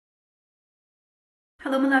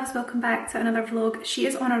Hello my loves, welcome back to another vlog. She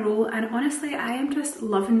is on a roll and honestly I am just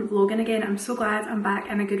loving vlogging again. I'm so glad I'm back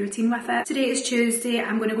in a good routine with it. Today is Tuesday,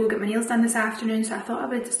 I'm going to go get my nails done this afternoon, so I thought I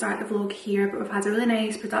would start the vlog here, but we've had a really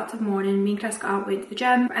nice productive morning. Me and Chris got up, went to the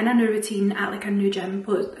gym, in a new routine at like a new gym.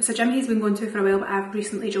 Well, it's a gym he's been going to for a while but I've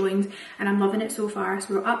recently joined and I'm loving it so far.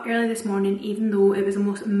 So we were up early this morning even though it was the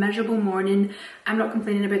most miserable morning. I'm not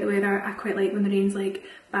complaining about the weather, I quite like when the rain's like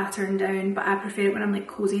battering down, but I prefer it when I'm like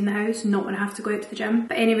cozy in the house, not when I have to go out to the gym.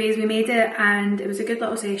 But anyways, we made it and it was a good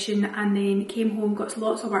little session, and then came home, got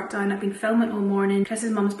lots of work done. I've been filming all morning. Chris's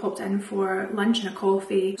mum's popped in for lunch and a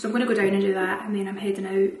coffee, so I'm going to go down and do that, and then I'm heading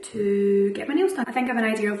out to get my nails done. I think I have an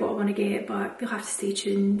idea of what I want to get, but you'll have to stay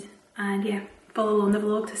tuned and yeah, follow along the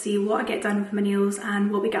vlog to see what I get done with my nails and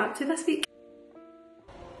what we get up to this week.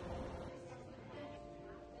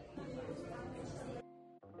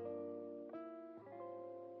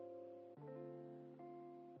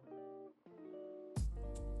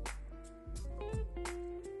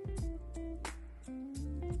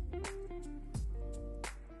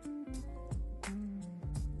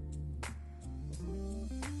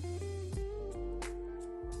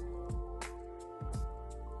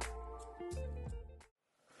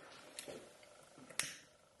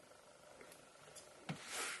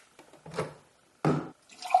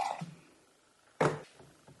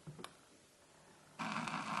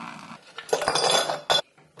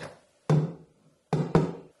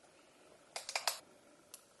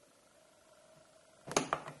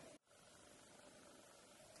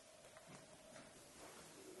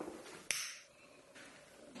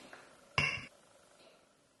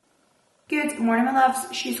 Good morning my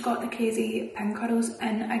loves, she's got the crazy pin curls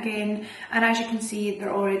in again, and as you can see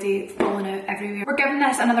they're already falling out everywhere. We're giving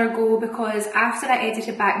this another go because after I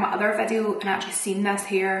edited back my other video and actually seen this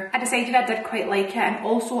hair, I decided I did quite like it, and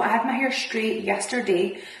also I had my hair straight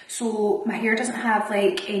yesterday so my hair doesn't have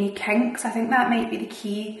like any kinks. I think that might be the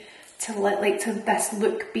key to this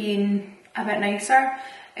look being a bit nicer,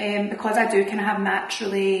 because I do kind of have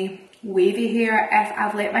naturally wavy hair. If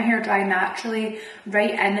I've let my hair dry naturally, right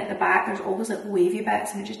in at the back there's always like wavy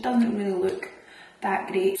bits and it just doesn't really look that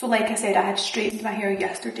great. So like I said, I had straightened my hair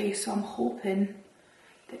yesterday, so I'm hoping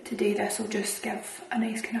that today this will just give a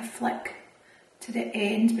nice kind of flick to the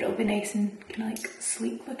end, but it'll be nice and kind of like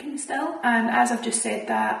sleek looking still. And as I've just said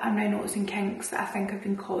that, I'm now noticing kinks that I think have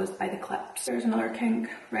been caused by the clips. There's another kink.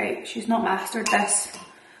 Right, she's not mastered this.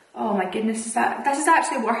 Oh my goodness, this is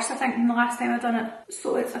actually worse I think than the last time I've done it.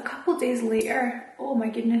 So it's a couple days later. Oh my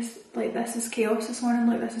goodness, like this is chaos this morning.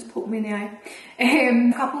 Look, this has poked me in the eye.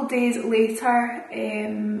 A couple days later,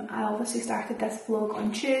 I obviously started this vlog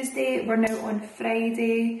on Tuesday. We're now on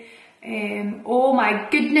Friday. Oh my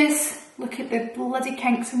goodness, look at the bloody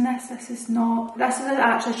kinks in this. This is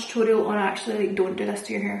actually a tutorial on actually like don't do this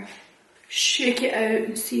to your hair. Shake it out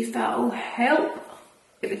and see if that'll help.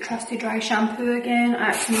 Get the trusty dry shampoo again. I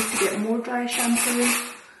actually need to get more dry shampoo.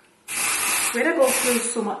 Where I go through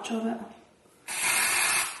so much of it.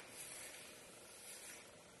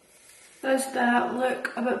 Does that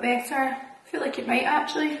look a bit better? I feel like it might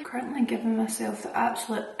actually. Currently giving myself the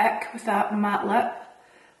absolute ick with that matte lip,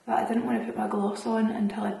 but I didn't want to put my gloss on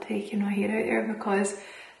until I'd taken my hair out there because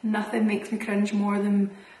nothing makes me cringe more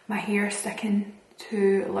than my hair sticking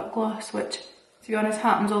to lip gloss, which to be honest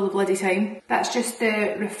happens all the bloody time. That's just the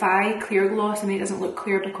Refi clear gloss. I mean, it doesn't look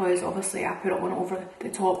clear because obviously I put it on over the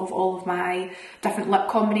top of all of my different lip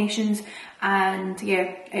combinations, and yeah,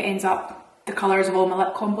 it ends up the colours of all my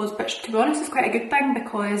lip combos, which to be honest is quite a good thing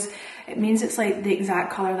because it means it's like the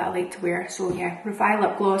exact colour that I like to wear. So yeah, Refi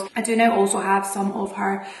lip gloss. I do now also have some of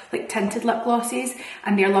her like tinted lip glosses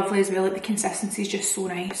and they're lovely as well. Like the consistency is just so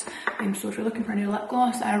nice. So if you're looking for a new lip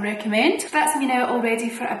gloss, I recommend. That's me now all ready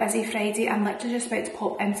for a busy Friday. I'm literally just about to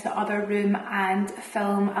pop into the other room and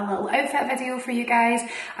film a little outfit video for you guys.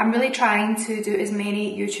 I'm really trying to do as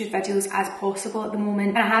many YouTube videos as possible at the moment,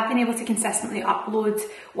 and I have been able to consistently upload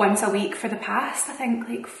once a week for the past, I think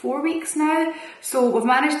like 4 weeks now. So we've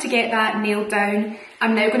managed to get that nailed down.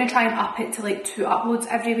 I'm now going to try and up it to like 2 uploads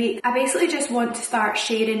every week. I basically just want to start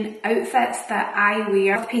sharing outfits that I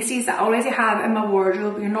wear, pieces that I already have in my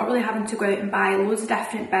wardrobe. You're not really having to go out and buy loads of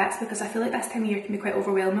different bits because I feel like this time of year can be quite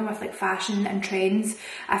overwhelming with like fashion and trends.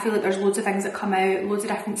 I feel like there's loads of things that come out, loads of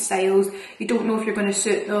different styles. You don't know if you're going to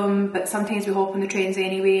suit them, but sometimes we hop on the trends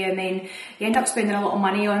anyway, and then you end up spending a lot of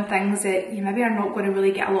money on things that you maybe are not going to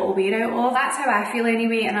really get a lot of wear out of. That's how I feel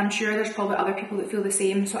anyway, and I'm sure there's probably other people that feel the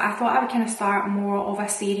same. So I thought I would kind of start more of a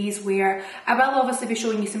series where I will obviously be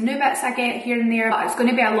showing you some new bits I get here and there, but it's going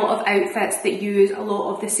to be a lot of outfits that use a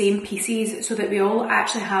lot of the same pieces so that we all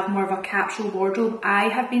actually have more of a capsule wardrobe. I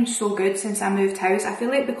have been so good since I moved house. I feel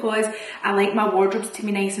like because I like my wardrobes to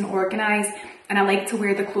be nice and organised, and I like to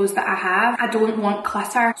wear the clothes that I have, I don't want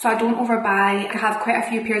clutter, so I don't overbuy. I have quite a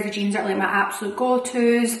few pairs of jeans that are like my absolute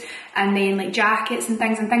go-tos, and then like jackets and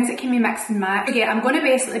things that can be mixed and matched. So yeah, I'm going to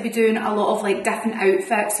basically be doing a lot of like different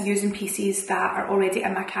outfits using pieces that are already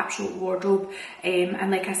in my capsule wardrobe,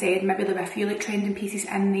 and like I said, maybe like a few like trending pieces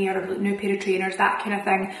in there, or like new pair of trainers, that kind of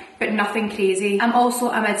thing, but nothing crazy. I'm also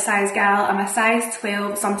a mid-size gal. I'm a size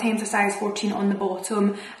 12, sometimes a size 14 on the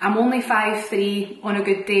bottom. I'm only 5'3" on a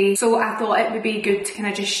good day, so I thought it would be good to kind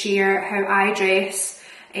of just share how I dress,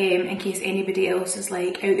 in case anybody else is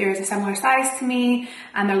like out there is a similar size to me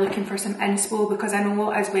and they're looking for some inspo, because I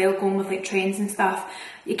know as well, going with like trends and stuff,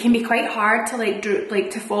 it can be quite hard to like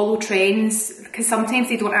to follow trends, because sometimes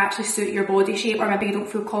they don't actually suit your body shape, or maybe you don't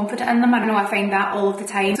feel confident in them. I know I find that all of the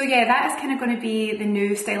time. So yeah, that is kind of going to be the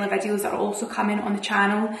new style of videos that are also coming on the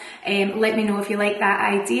channel. Let me know if you like that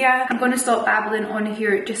idea. I'm going to stop babbling on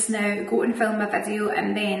here just now, go and film my video,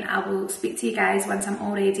 and then I will speak to you guys once I'm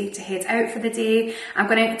all ready to head out for the day. I'm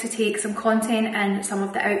going to take some content in some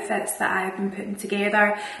of the outfits that I've been putting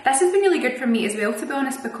together. This has been really good for me as well, to be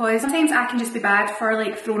honest, because sometimes I can just be bad for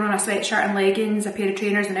like throwing on a sweatshirt and leggings, a pair of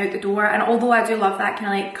trainers and out the door, and although I do love that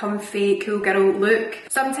kind of like comfy, cool girl look,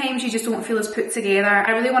 sometimes you just don't feel as put together.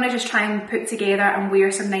 I really want to just try and put together and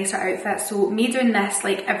wear some nicer outfits, so me doing this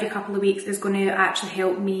like every couple of weeks is going to actually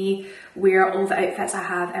help me wear all the outfits I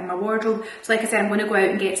have in my wardrobe. So like I said, I'm going to go out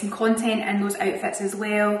and get some content in those outfits as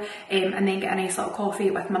well, and then get a nice little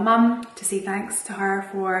coffee with my mum to say thanks to her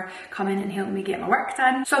for coming and helping me get my work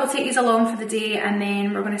done. So I will take these along for the day, and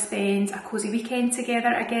then we're going to spend a cosy weekend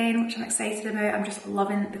together again, which I'm excited about. I'm just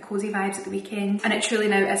loving the cosy vibes at the weekend, and it truly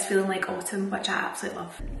now is feeling like autumn, which I absolutely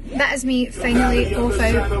love. That is me finally off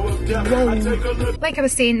out. Whoa. Like I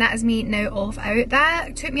was saying, that is me now off out.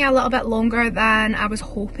 That took me a little bit longer than I was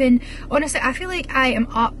hoping. Honestly, I feel like I am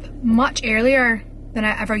up much earlier than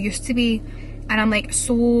I ever used to be, and I'm like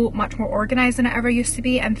so much more organised than I ever used to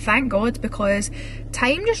be, and thank God, because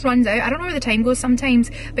time just runs out. I don't know where the time goes sometimes,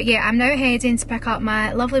 but yeah, I'm now heading to pick up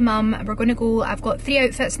my lovely mum. We're going to go, I've got 3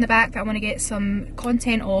 outfits in the back that I want to get some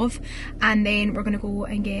content of, and then we're going to go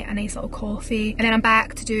and get a nice little coffee, and then I'm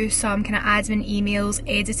back to do some kind of admin, emails,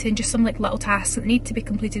 editing, just some like little tasks that need to be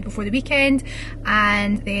completed before the weekend,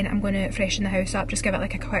 and then I'm going to freshen the house up, just give it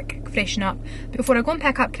like a quick freshen up before I go and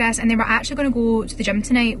pick up Chris. And then we're actually going to go to the gym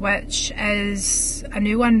tonight, which is a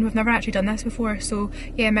new one. We've never actually done this before, so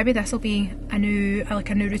yeah, maybe this will be a new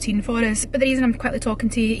routine for us. But the reason I'm quickly talking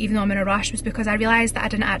to you even though I'm in a rush was because I realised that I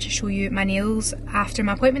didn't actually show you my nails after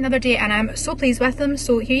my appointment the other day, and I'm so pleased with them.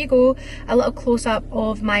 So here you go, a little close-up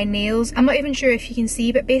of my nails. I'm not even sure if you can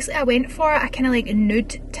see, but basically I went for a kind of like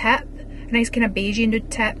nude tip, a nice kind of beigey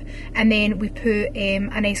nude tip, and then we put a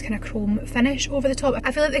nice kind of chrome finish over the top.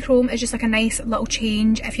 I feel like the chrome is just like a nice little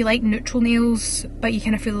change. If you like neutral nails but you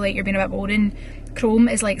kind of feel like you're being a bit boring, chrome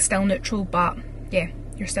is like still neutral, but yeah,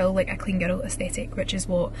 you're still like a clean girl aesthetic, which is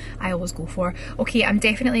what I always go for. Okay, I'm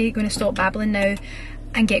definitely going to stop babbling now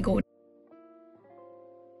and get going.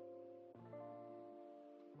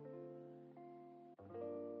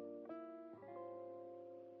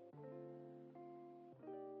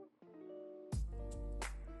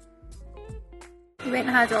 We went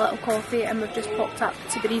and had a little coffee, and we've just popped up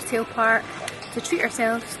to the retail park to treat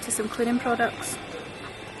ourselves to some cleaning products.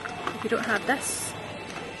 If you don't have this,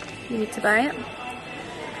 you need to buy it.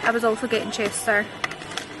 I was also getting Chester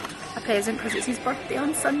a present because it's his birthday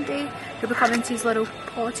on Sunday. He'll be coming to his little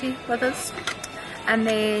party with us. And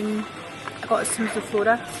then I got some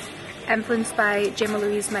Zoflora, influenced by Gemma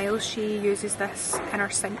Louise Miles. She uses this in her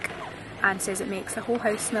sink and says it makes the whole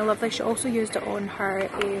house smell lovely. She also used it on her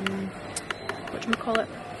whatchamacallit,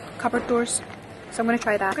 cupboard doors. So I'm going to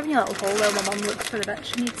try that. I'm giving you a little haul while my mum looks for the bit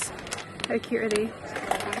she needs. How cute are they?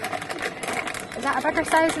 Is that a bigger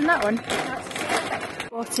size than that one?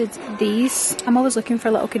 Spotted these. I'm always looking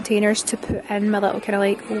for little containers to put in my little kind of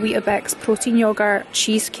like Weetabix protein yogurt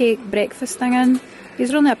cheesecake breakfast thing in.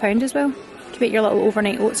 These are only £1 as well. You can put your little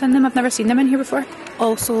overnight oats in them. I've never seen them in here before.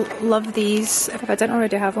 Also love these. If I didn't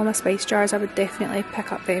already have all my spice jars, I would definitely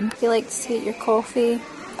pick up them. If you like to take your coffee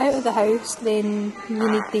out of the house, then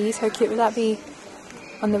you need these. How cute would that be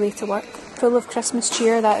on the way to work? Full of Christmas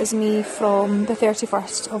cheer. That is me from the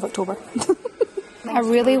 31st of October. I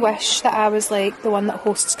really wish that I was like the one that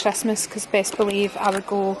hosts Christmas, because best believe I would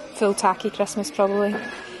go full tacky Christmas probably,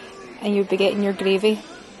 and you'd be getting your gravy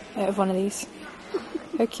out of one of these.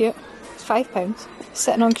 How cute. It's £5.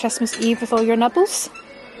 Sitting on Christmas Eve with all your nibbles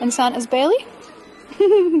in Santa's belly.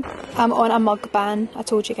 I'm on a mug ban. I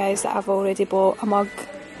told you guys that I've already bought a mug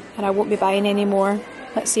and I won't be buying any more.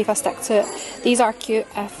 Let's see if I stick to it. These are cute.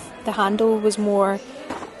 If the handle was more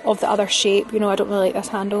of the other shape, you know, I don't really like this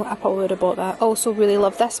handle, I probably would have bought that. Also really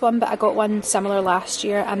love this one, but I got one similar last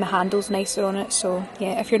year and the handle's nicer on it, so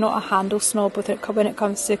yeah, if you're not a handle snob with it when it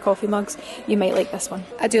comes to coffee mugs, you might like this one.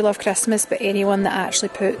 I do love Christmas, but anyone that actually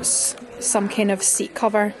puts some kind of seat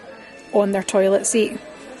cover on their toilet seat,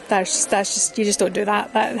 that's just you just don't do that.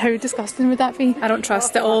 How disgusting would that be? I don't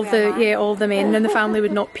trust that all the men in the family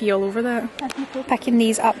would not pee all over that. Picking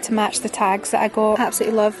these up to match the tags that I got.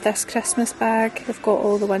 Absolutely love this Christmas bag. They've got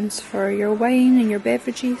all the ones for your wine and your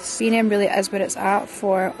beverages. B&M really is where it's at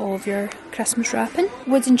for all of your Christmas wrapping.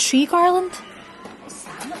 Wooden tree garland.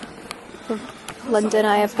 Linda and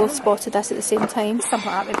I have both spotted this at the same time.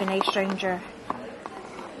 Something like that would be nice round your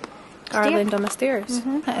garland on the stairs.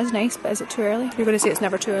 That is nice, but is it too early? You're going to say it's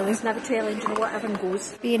never too early. It's never too early, and you know what, everyone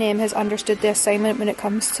goes. B&M has understood the assignment when it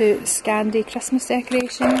comes to Scandi Christmas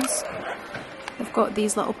decorations. They've got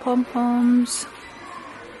these little pom-poms.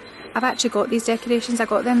 I've actually got these decorations. I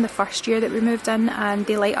got them the first year that we moved in and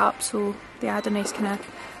they light up, so they add a nice kind of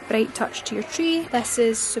bright touch to your tree. This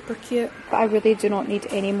is super cute, but I really do not need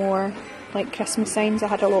any more like Christmas signs. I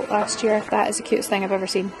had a lot last year. That is the cutest thing I've ever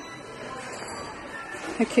seen.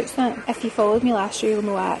 How cute's that? If you followed me last year, you'll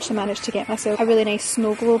know I actually managed to get myself a really nice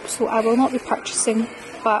snow globe, so I will not be purchasing,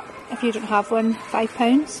 but if you don't have one,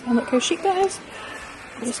 £5. And look how chic that is.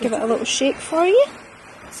 I'll just give it a little shake for you.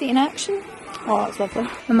 See it in action. Oh, that's lovely.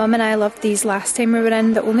 My mum and I loved these last time we were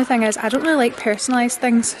in. The only thing is, I don't really like personalised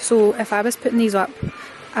things, so if I was putting these up,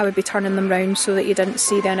 I would be turning them round so that you didn't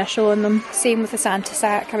see the initial on them. Same with the Santa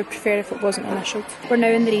sack, I would prefer if it wasn't initialed. We're now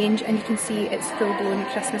in the range and you can see it's full blown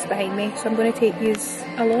Christmas behind me, so I'm going to take you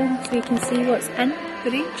along so you can see what's in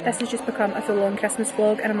the range. This has just become a full on Christmas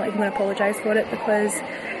vlog and I'm not even going to apologise for it because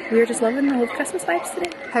we're just loving the whole Christmas vibes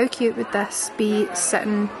today. How cute would this be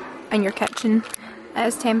sitting in your kitchen? It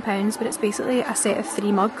is £10, but it's basically a set of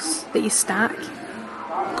 3 mugs that you stack.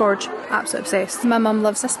 Gorge, absolutely obsessed. My mum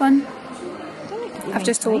loves this one. I've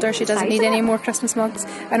just told her she doesn't need any more Christmas mugs.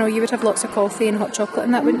 I know you would have lots of coffee and hot chocolate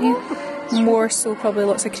in that, wouldn't you? More so probably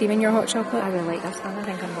lots of cream in your hot chocolate. I really like this one, I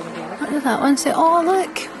think I'm going to get it. Look at that one, say, oh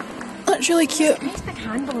look, that's really cute. Nice big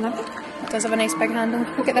handle and everything. It does have a nice big handle.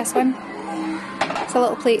 Look at this one. It's a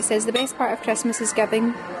little plate, says, the best part of Christmas is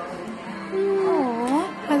giving.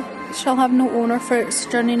 Aww. Shall have no owner, for its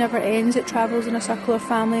journey never ends, it travels in a circle of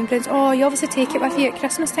family and friends. Oh, you obviously take it with you at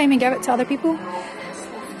Christmas time and give it to other people.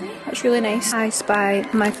 That's really nice. I spy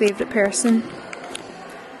my favourite person,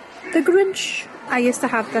 the Grinch. I used to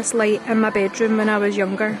have this light in my bedroom when I was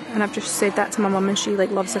younger and I've just said that to my mum and she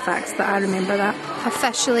like loves the fact that I remember that.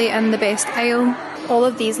 Officially in the best aisle. All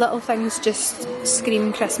of these little things just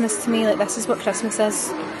scream Christmas to me, like this is what Christmas is.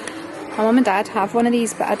 My mum and dad have one of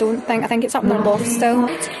these, but I think it's up in their loft still.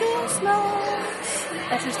 It's Christmas!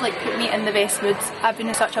 This has like put me in the best mood. I've been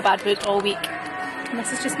in such a bad mood all week and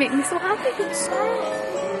this is just making me so happy. It's so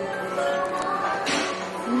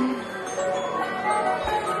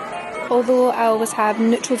although I always have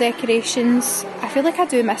neutral decorations, I feel like I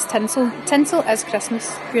do miss tinsel. Tinsel is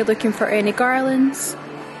Christmas. If you're looking for any garlands,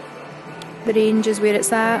 the range is where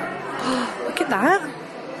it's at. Look at that.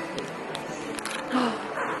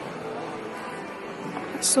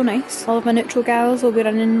 That's so nice. All of my neutral gals will be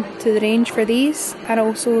running to the range for these, and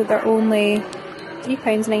also they're only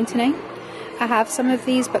 £3.99. I have some of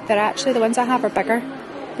these, but they're actually, the ones I have are bigger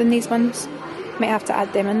than these ones. Might have to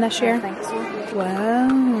add them in this year. I think so. Wow.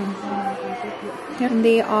 Yep. And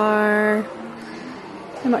they are,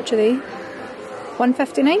 how much are they?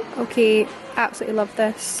 £1.59. Okay, absolutely love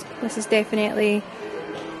this. This is definitely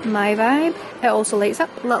my vibe. It also lights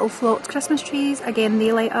up. Little flocked Christmas trees. Again,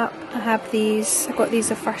 they light up. I have these. I got these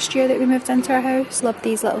the first year that we moved into our house. Love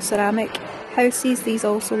these little ceramic houses. These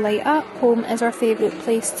also light up. Home is our favourite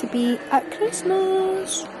place to be at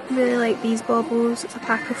Christmas. Really like these baubles. It's a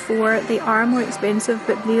pack of 4. They are more expensive,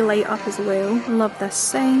 but they light up as well. Love this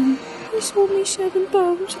sign. It's only £7.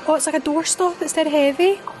 Oh, it's like a doorstop instead of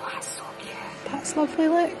heavy. Oh, that's so cute. That's lovely,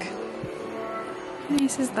 look. How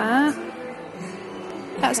nice is that?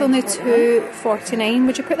 That's only £2.49.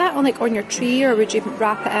 Would you put that on like on your tree, or would you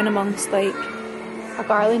wrap it in amongst like a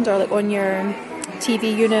garland, or like on your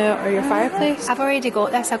TV unit or your fireplace? I've already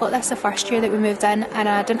got this. I got this the first year that we moved in and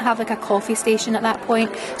I didn't have like a coffee station at that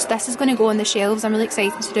point, so this is going to go on the shelves. I'm really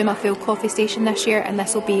excited to do my full coffee station this year and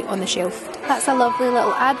this will be on the shelf. That's a lovely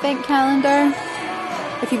little advent calendar.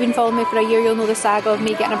 If you've been following me for a year, you'll know the saga of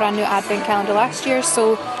me getting a brand new advent calendar last year,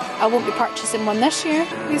 so I won't be purchasing one this year.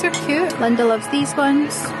 These are cute. Linda loves these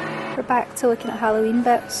ones. We're back to looking at Halloween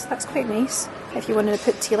bits. That's quite nice. If you wanted to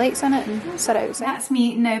put tea lights in it and sit outside. That's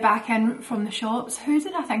me now back in from the shops. Who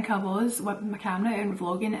did I think I was with my camera and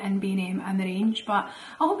vlogging in B&M and the Range? But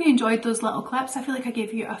I hope you enjoyed those little clips. I feel like I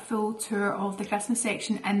gave you a full tour of the Christmas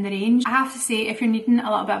section in the Range. I have to say, if you're needing a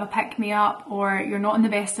little bit of a pick-me-up or you're not in the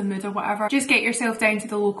best of mood or whatever, just get yourself down to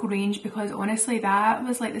the local Range, because honestly that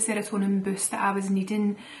was like the serotonin boost that I was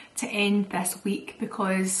needing to end this week.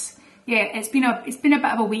 Because yeah, it's been a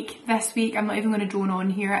bit of a week this week. I'm not even going to drone on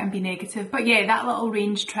here and be negative, but yeah, that little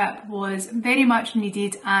Range trip was very much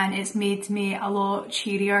needed, and it's made me a lot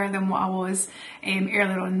cheerier than what I was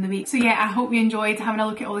earlier on in the week. So yeah, I hope you enjoyed having a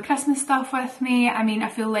look at all the Christmas stuff with me. I mean, I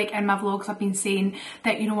feel like in my vlogs I've been saying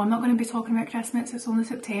that, you know, I'm not going to be talking about Christmas, it's only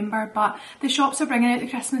September, but the shops are bringing out the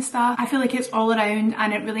Christmas stuff. I feel like it's all around,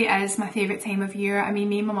 and it really is my favourite time of year. I mean,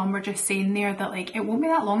 me and my mum were just saying there that like it won't be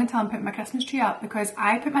that long until I'm putting my Christmas tree up, because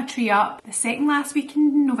I put my tree up the second last week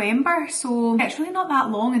in November, so it's really not that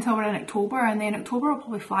long until we're in October, and then October will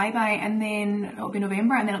probably fly by, and then it'll be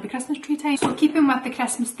November, and then it'll be Christmas tree time. So keeping with the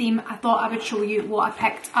Christmas theme, I thought I would show you what I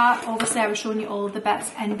picked up. Obviously I was showing you all of the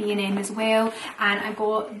bits in B&M as well, and I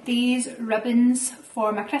got these ribbons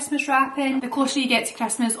for my Christmas wrapping. The closer you get to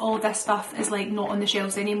Christmas, all of this stuff is like not on the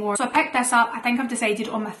shelves anymore. So I picked this up. I think I've decided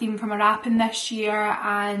on my theme for my wrapping this year,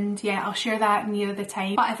 and yeah, I'll share that near the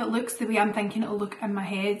time. But if it looks the way I'm thinking it'll look in my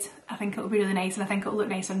head, I think it'll be really nice, and I think it'll look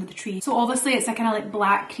nice under the tree. So obviously it's a kind of like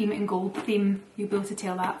black, cream and gold theme. You'll be able to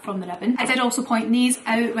tell that from the ribbon. I did also point these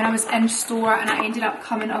out when I was in store, and I ended up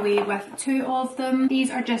coming away with two of them. These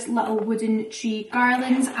are just little wooden tree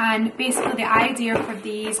garlands, and basically the idea for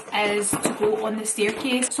these is to go on the staircase.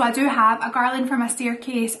 So I do have a garland for my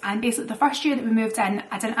staircase, and basically the first year that we moved in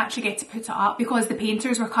I didn't actually get to put it up because the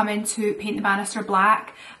painters were coming to paint the banister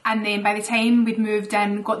black, and then by the time we'd moved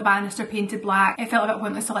in, got the banister painted black, it felt a bit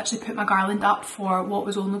pointless to literally put my garland up for what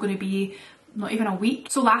was only going to be not even a week.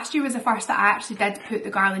 So last year was the first that I actually did put the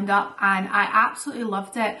garland up, and I absolutely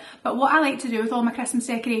loved it. But what I like to do with all my Christmas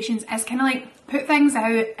decorations is kind of like put things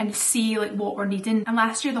out and see like what we're needing. And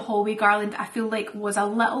last year the hallway garland I feel like was a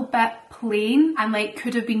little bit plain, and like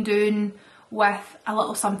could have been doing with a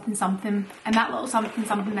little something something, and that little something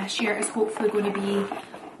something this year is hopefully going to be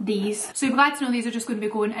these. So you'll be glad to know these are just going to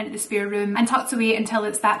be going into the spare room and tucked away until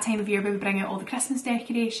it's that time of year where we bring out all the Christmas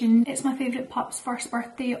decoration. It's my favourite pup's first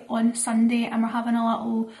birthday on Sunday, and we're having a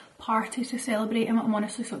little party to celebrate him. I'm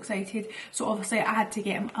honestly so excited. So obviously I had to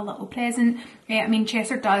get him a little present. I mean,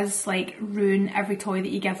 Chester does like ruin every toy that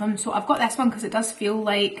you give him, so I've got this one because it does feel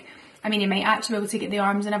like, I mean, he might actually be able to get the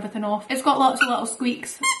arms and everything off. It's got lots of little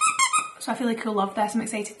squeaks, so I feel like he'll love this. I'm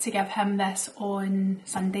excited to give him this on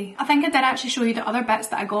Sunday. I think I did actually show you the other bits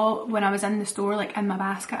that I got when I was in the store, like in my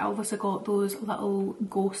basket. I obviously got those little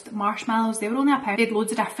ghost marshmallows. They were only £1. They had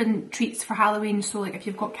loads of different treats for Halloween, so like if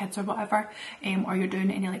you've got kids or whatever, or you're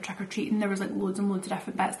doing any like trick-or-treating, there was like loads and loads of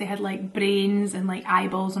different bits. They had like brains and like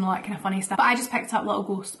eyeballs and all that kind of funny stuff. But I just picked up little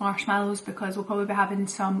ghost marshmallows because we'll probably be having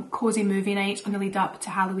some cosy movie nights on the lead up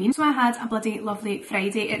to Halloween. So I had a bloody lovely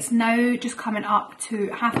Friday. It's now just coming up to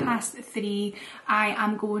 3:30. I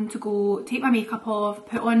am going to go take my makeup off,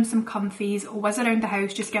 put on some comfies, whiz around the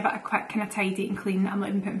house, just give it a quick kind of tidy and clean. I'm not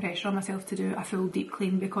even putting pressure on myself to do a full deep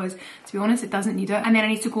clean because, to be honest, it doesn't need it. And then I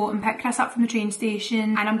need to go and pick Chris up from the train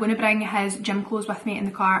station, and I'm going to bring his gym clothes with me in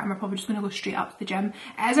the car, and we're probably just going to go straight up to the gym.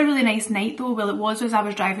 It is a really nice night though. Well, it was as I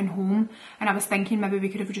was driving home, and I was thinking maybe we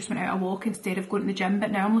could have just went out a walk instead of going to the gym,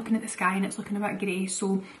 but now I'm looking at the sky and it's looking a bit grey, so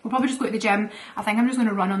we'll probably just go to the gym. I think I'm just going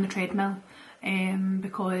to run on the treadmill.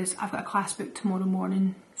 Because I've got a class booked tomorrow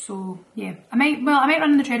morning, so yeah, I might run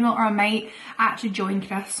on the treadmill, or I might actually join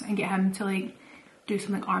Chris and get him to like do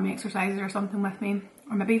some like army exercises or something with me,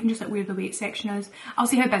 or maybe even just like where the weight section is. I'll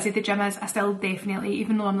see how busy the gym is. I still definitely,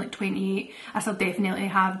 even though I'm like 28, I still definitely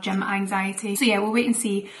have gym anxiety. So yeah, we'll wait and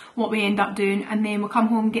see what we end up doing, and then we'll come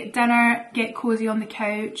home, get dinner, get cosy on the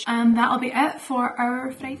couch, and that'll be it for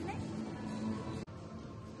our Friday night.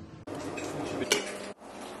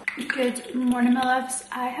 Good morning my loves.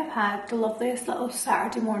 I have had the loveliest little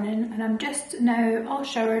Saturday morning, and I'm just now all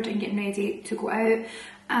showered and getting ready to go out,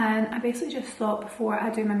 and I basically just thought before I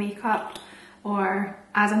do my makeup, or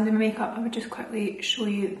as I'm doing my makeup, I would just quickly show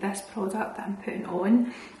you this product that I'm putting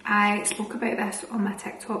on. I spoke about this on my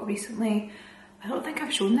TikTok recently, I don't think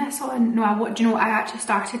I've shown this on, no, do you know, I actually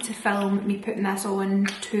started to film me putting this on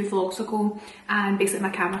 2 vlogs ago and basically my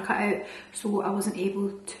camera cut out, so I wasn't able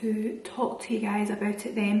to talk to you guys about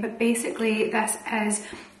it then. But basically this is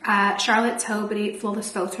a Charlotte Tilbury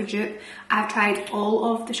Flawless Filter dupe. I've tried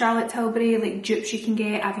all of the Charlotte Tilbury like dupes you can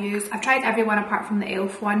get. I've tried every one apart from the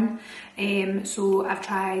e.l.f. one. So I've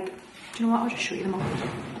tried, do you know what, I'll just show you them all.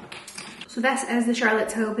 So this is the Charlotte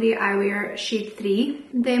Tilbury Eyewear Shade 3.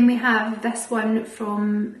 Then we have this one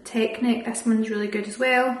from Technic. This one's really good as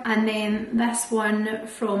well. And then this one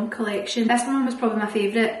from Collection. This one was probably my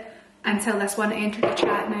favourite until this one entered the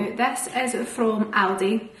chat. Now this is from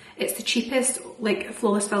Aldi. It's the cheapest like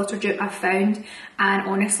flawless filter dupe I've found, and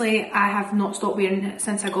honestly I have not stopped wearing it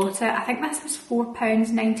since I got it. I think this was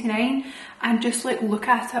 £4.99, and just like look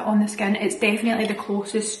at it on the skin, it's definitely the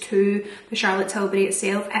closest to the Charlotte Tilbury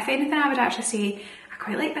itself. If anything, I would actually say I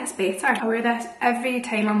quite like this better. I wear this every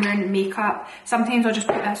time I'm wearing makeup. Sometimes I'll just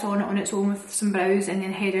put this on its own with some brows and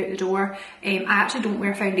then head out the door. I actually don't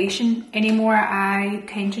wear foundation anymore. I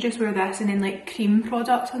tend to just wear this and then like cream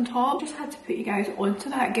products on top. Just had to put you guys onto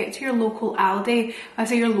that. Get to your local Aldi. I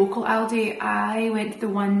say your local Aldi, I went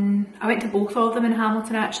to both of them in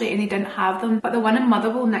Hamilton actually, and they didn't have them. But the one in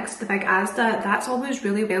Motherwell next to the big Asda, that's always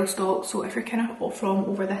really well stocked. So if you're kind of from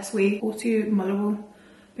over this way, go to Motherwell,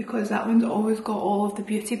 because that one's always got all of the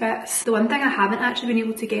beauty bits. The one thing I haven't actually been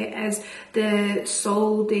able to get is the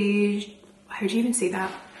Sol de... how do you even say that?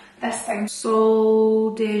 This thing.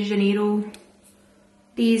 Sol de Janeiro.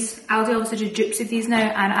 These, Aldi obviously do dupes of these now,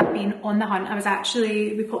 and I've been on the hunt.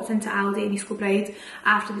 we popped into Aldi in East Kilbride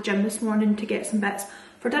after the gym this morning to get some bits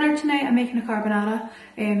for dinner tonight. I'm making a carbonara,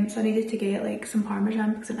 so I needed to get like some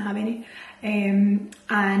parmesan because I didn't have any. And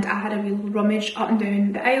I had a real rummage up and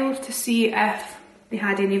down the aisles to see if they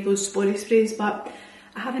had any of those spory sprays, but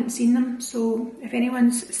I haven't seen them. So if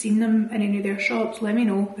anyone's seen them in any of their shops, let me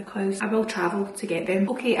know, because I will travel to get them.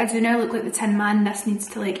 Okay, I do now look like the Tin Man. This needs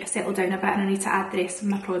to like settle down a bit and I need to add the rest of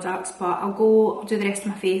my products, but I'll do the rest of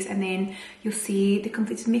my face and then you'll see the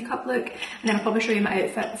completed makeup look, and then I'll probably show you my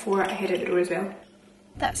outfit before I head out the door as well.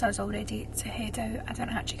 That's us all ready to head out. I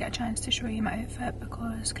didn't actually get a chance to show you my outfit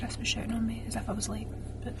because Chris was shouting on me as if I was late,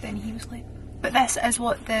 but then he was late. But this is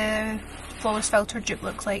what the Flawless Filter dupe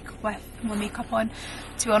looks like with no makeup on.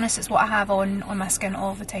 To be honest, it's what I have on my skin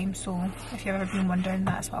all the time, so if you've ever been wondering,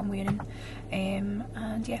 that's what I'm wearing.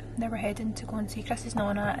 And yeah, now we're heading to go and see Chris's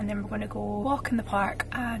Nonna, and then we're going to go walk in the park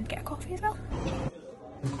and get a coffee as well.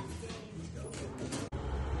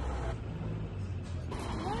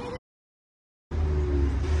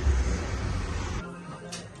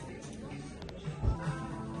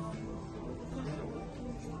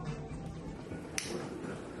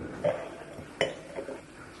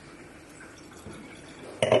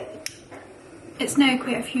 It's now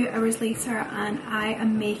quite a few hours later and I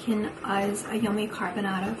am making us a yummy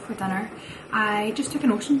carbonara for dinner. I just took a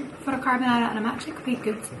notion for a carbonara and I'm actually quite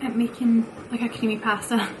good at making like a creamy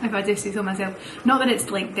pasta, if I do say so myself. Not that it's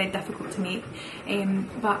like dead difficult to make,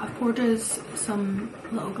 but I've poured us some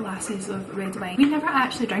little glasses of red wine. We never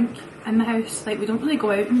actually drink in the house, like we don't really go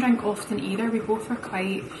out and drink often either. We both are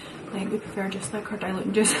quite, like we prefer just like our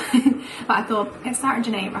diluting juice. But I thought it's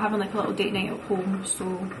Saturday night, we're having like a little date night at home, so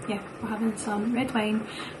yeah, we're having some red wine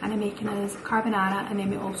and I'm making us carbonara, and then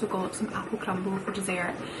we also got some apple crumble for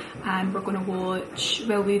dessert, and we're going to watch,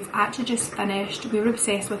 well we've actually just finished, we were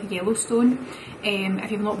obsessed with Yellowstone.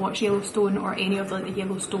 If you've not watched Yellowstone or any of like the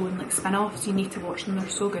Yellowstone like spin-offs, you need to watch them, they're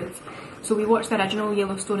so good. So we watched the original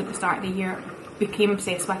Yellowstone at the start of the year, became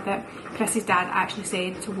obsessed with it. Chris's dad actually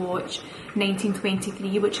said to watch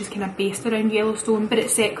 1923, which is kind of based around Yellowstone, but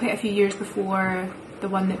it's set quite a few years before the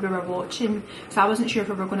one that we were watching, so I wasn't sure if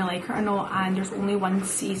we were going to like it or not. And there's only one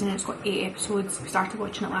season, it's got 8 episodes. We started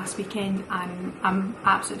watching it last weekend and I'm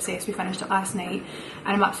absolutely obsessed. We finished it last night and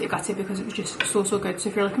I'm absolutely gutted because it was just so good. So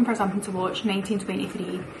if you're looking for something to watch,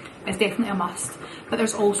 1923 is definitely a must. But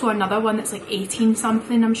there's also another one that's like 18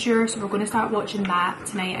 something, I'm sure, so we're going to start watching that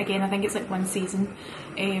tonight. Again, I think it's like one season,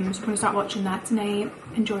 so we're going to start watching that tonight,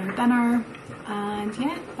 enjoy our dinner, and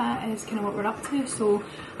yeah, that is kind of what we're up to. So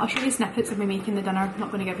I'll show you snippets of me making the dinner. I'm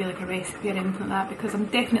not going to give you like a recipe or anything like that because I'm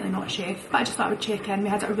definitely not a chef, but I just thought I would check in. We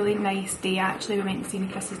had a really nice day actually. We went to see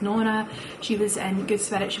Chris's Nonna, she was in good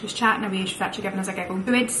spirits, she was chatting away, she was actually giving us a giggle.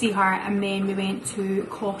 We went to see her and then we went to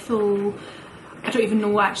Cothel. I don't even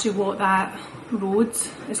know actually what that Road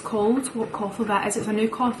is called, what coffee that is. It's a new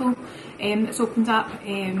coffee that's opened up.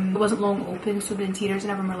 It wasn't long open, so the interiors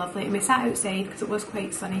and everything were lovely, and we sat outside because it was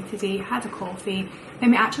quite sunny today, had a coffee,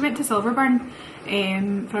 then we actually went to Silverburn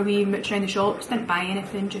for a wee mooch around the shops. Didn't buy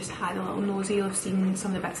anything, just had a little nosy. I've seen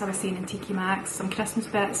some of the bits I was seeing in TK Maxx, some Christmas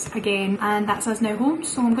bits again, and that's us now home.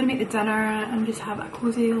 So I'm going to make the dinner and just have a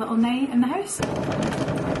cosy little night in the house.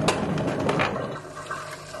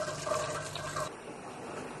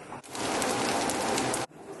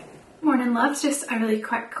 Morning loves, just a really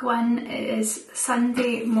quick one. It is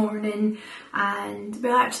Sunday morning, and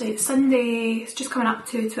well, actually it's Sunday, it's just coming up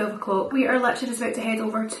to 12 o'clock. We are literally just about to head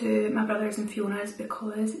over to my brother's and Fiona's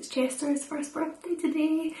because it's Chester's first birthday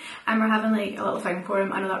today, and we're having like a little thing for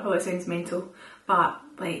him. I know that probably sounds mental, but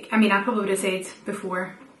like, I mean, I probably would have said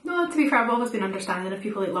before, no, to be fair, I've always been understanding of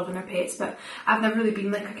people like loving their pets, but I've never really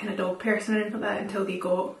been like a kind of dog person or anything like that until they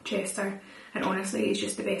got Chester. And honestly, he's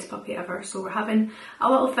just the best puppy ever. So we're having a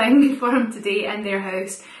little thing for him today in their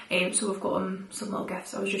house. So we've got him some little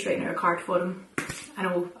gifts. I was just writing out a card for him. I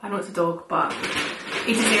know it's a dog, but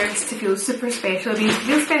he deserves to feel super special. I mean, he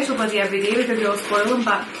feels special bloody every day because we all spoil him,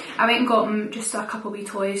 but I went and got him just a couple wee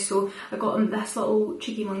toys. So I got him this little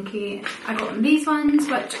cheeky monkey. I got him these ones,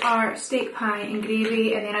 which are steak pie and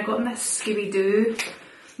gravy, and then I got him this Scooby-Doo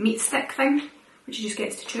meat stick thing, which he just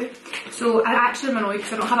gets to chew. So I actually am annoyed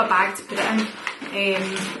because I don't have a bag to put it in.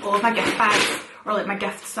 All of my gift bags, or like my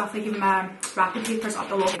gift stuff, like even my wrapping papers up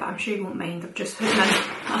the loft, but I'm sure you won't mind. I've just put in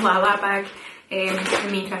a Lala bag. Me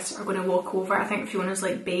and Chris are going to walk over. I think Fiona's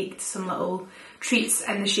like baked some little treats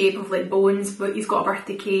in the shape of like bones, but he's got a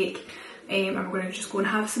birthday cake. And we're going to just go and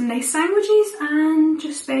have some nice sandwiches and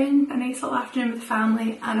just spend a nice little afternoon with the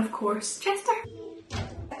family, and of course Chester.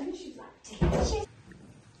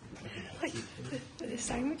 The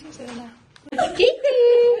sandwiches are now. Is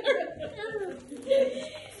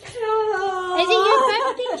it your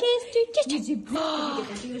birthday, Chester? Just a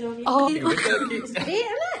oh, you look at it. Great, isn't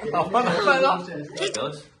it? I want it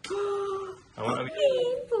does. I want to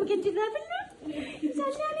We'll get to the living room. Is that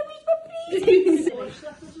a wee puppy?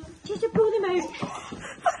 Chester, pull them out.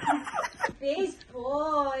 Best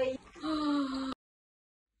boy.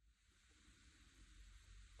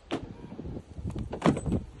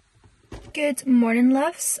 Good morning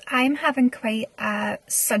loves. I'm having quite a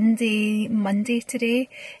Sunday Monday today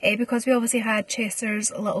because we obviously had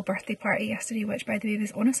Chester's little birthday party yesterday, which by the way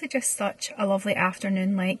was honestly just such a lovely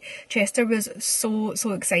afternoon. Like, Chester was so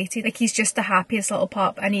excited. Like, he's just the happiest little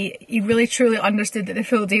pup, and he really truly understood that the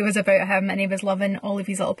full day was about him, and he was loving all of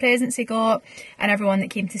his little presents he got, and everyone that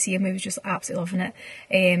came to see him, he was just absolutely loving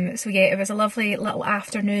it. So yeah, it was a lovely little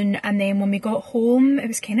afternoon, and then when we got home it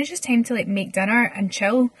was kind of just time to like make dinner and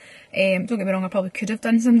chill. Don't get me wrong, I probably could have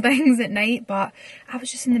done some things at night, but I was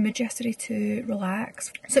just in the mood yesterday to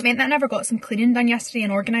relax. So it meant that I never got some cleaning done yesterday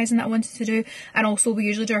and organising that I wanted to do. And also we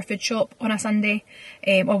usually do our food shop on a Sunday,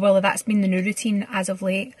 or well, that's been the new routine as of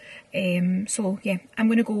late. So yeah, I'm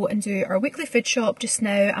going to go and do our weekly food shop just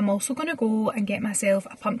now. I'm also going to go and get myself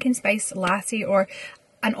a pumpkin spice latte, or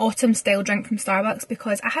an autumn style drink from Starbucks,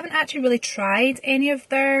 because I haven't actually really tried any of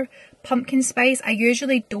their pumpkin spice. I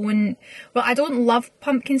usually don't, well, I don't love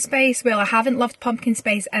pumpkin spice. Well, I haven't loved pumpkin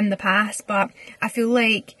spice in the past, but I feel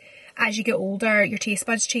like as you get older your taste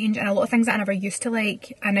buds change, and a lot of things that I never used to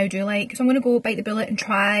like I now do like. So I'm going to go bite the bullet and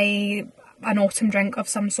try an autumn drink of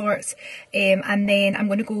some sorts, and then I'm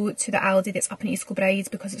going to go to the Aldi that's up in East Kilbride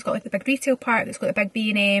because it's got like the big retail part, it's got the big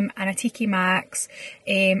B&M and a TK Maxx,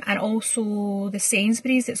 and also the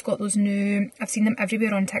Sainsbury's that's got those new, I've seen them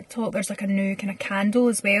everywhere on TikTok, there's like a new kind of candle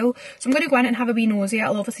as well. So I'm going to go in and have a wee nosy.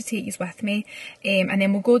 I'll obviously take these with me, and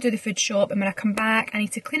then we'll go do the food shop, and when I come back I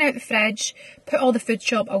need to clean out the fridge, put all the food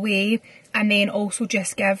shop away, and then also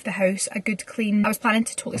just give the house a good clean. I was planning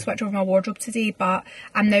to totally switch over my wardrobe today, but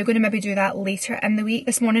I'm now going to maybe do that later in the week.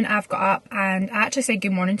 This morning I've got up and I actually said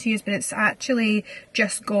good morning to you, but it's actually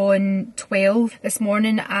just gone 12. This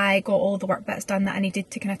morning I got all the work bits done that I needed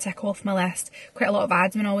to kind of tick off my list. Quite a lot of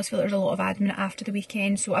admin. I always feel there's a lot of admin after the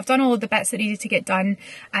weekend, so I've done all of the bits that needed to get done,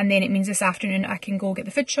 and then it means this afternoon I can go get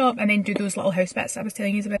the food shop and then do those little house bits that I was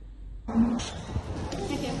telling you about.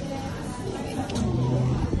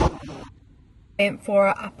 For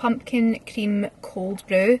a pumpkin cream cold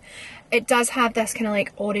brew. It does have this kind of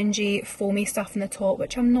like orangey foamy stuff in the top,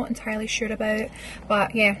 which I'm not entirely sure about,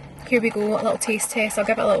 but yeah, here we go, a little taste test. I'll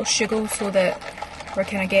give it a little shuggle so that we're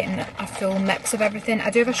kind of getting a full mix of everything. I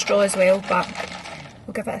do have a straw as well, but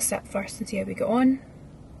we'll give it a sip first and see how we get on.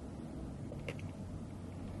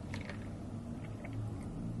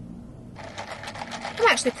 I'm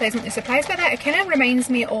actually pleasantly surprised by that. It kind of reminds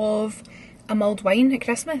me of a mulled wine at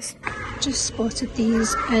Christmas. Just spotted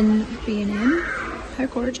these in B&M. How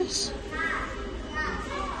gorgeous.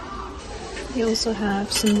 They also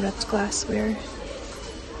have some ribbed glassware.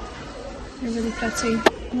 They're really pretty.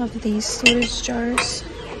 I love these storage jars.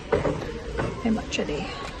 How much are they?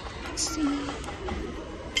 Let's see.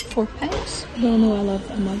 £4. You all know I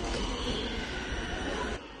love a mug.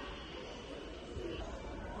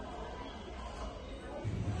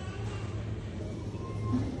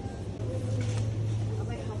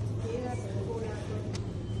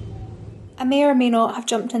 I may or may not have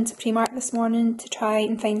jumped into Primark this morning to try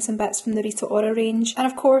and find some bits from the Rita Ora range, and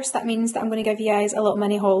of course that means that I'm going to give you guys a little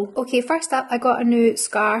mini haul. Okay, first up I got a new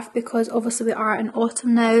scarf because obviously we are in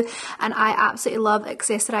autumn now and I absolutely love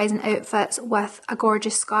accessorising outfits with a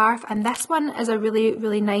gorgeous scarf, and this one is a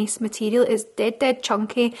really nice material. It's dead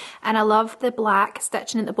chunky and I love the black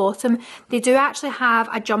stitching at the bottom. They do actually have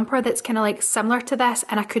a jumper that's kind of like similar to this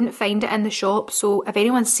and I couldn't find it in the shop, so if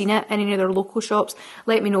anyone's seen it in any of their local shops,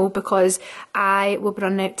 let me know because I will be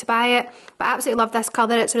running out to buy it. But I absolutely love this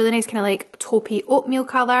colour. It's a really nice kind of like taupey oatmeal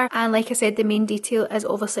colour, and like I said, the main detail is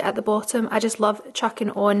obviously at the bottom. I just love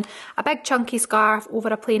chucking on a big chunky scarf over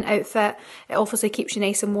a plain outfit. It obviously keeps you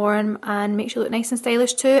nice and warm and makes you look nice and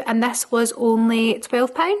stylish too, and this was only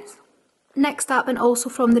 £12. Next up, and also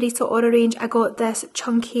from the Rita Ora range, I got this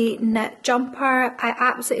chunky knit jumper. I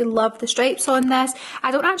absolutely love the stripes on this.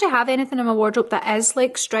 I don't actually have anything in my wardrobe that is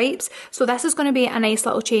like stripes, so this is going to be a nice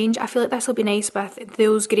little change. I feel like this will be nice with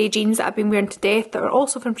those grey jeans that I've been wearing to death that are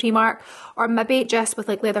also from Primark, or maybe just with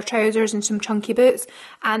like leather trousers and some chunky boots.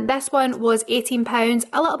 And this one was £18,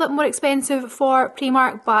 a little bit more expensive for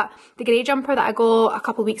Primark, but the grey jumper that I got a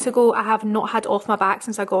couple of weeks ago, I have not had off my back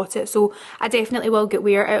since I got it, so I definitely will get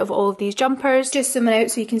wear out of all of these jumpers. Just zooming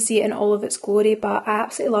out so you can see it in all of its glory, but I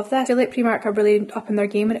absolutely love this. I feel like Primark are really up in their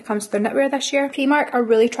game when it comes to their knitwear this year. Primark are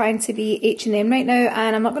really trying to be H&M right now,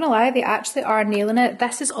 and I'm not going to lie, they actually are nailing it.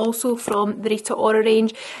 This is also from the Rita Ora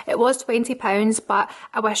range. It was £20, but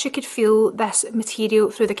I wish you could feel this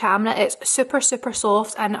material through the camera. It's super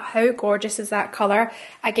soft, and how gorgeous is that colour?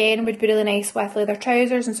 Again, would be really nice with leather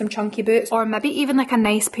trousers and some chunky boots, or maybe even like a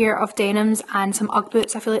nice pair of denims and some Ugg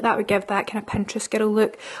boots. I feel like that would give that kind of Pinterest girl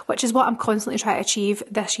look, which is what I'm constantly trying to achieve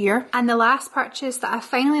this year. And the last purchase that I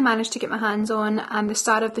finally managed to get my hands on, and the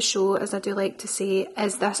star of the show, as I do like to say,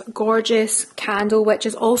 is this gorgeous candle, which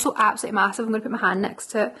is also absolutely massive. I'm going to put my hand next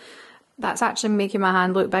to it. That's actually making my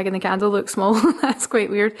hand look big and the candle look small. That's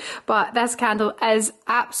quite weird. But this candle is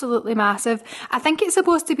absolutely massive. I think it's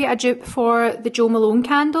supposed to be a dupe for the Jo Malone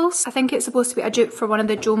candles. I think it's supposed to be a dupe for one of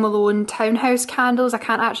the Jo Malone townhouse candles. I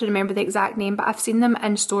can't actually remember the exact name, but I've seen them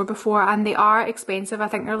in store before and they are expensive. I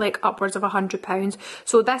think they're like upwards of £100.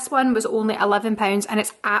 So this one was only £11 and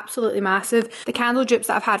it's absolutely massive. The candle dupes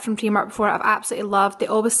that I've had from Primark before I've absolutely loved. They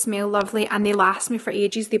always smell lovely and they last me for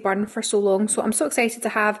ages. They burn for so long. So I'm so excited to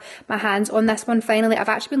have my hands on this one finally. I've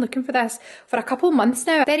actually been looking for this for a couple of months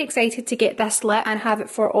now. I'm very excited to get this lit and have it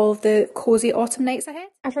for all of the cosy autumn nights ahead.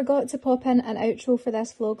 I forgot to pop in an outro for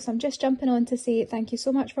this vlog, so I'm just jumping on to say thank you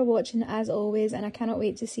so much for watching as always, and I cannot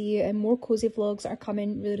wait to see you in more cosy vlogs that are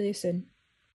coming really soon.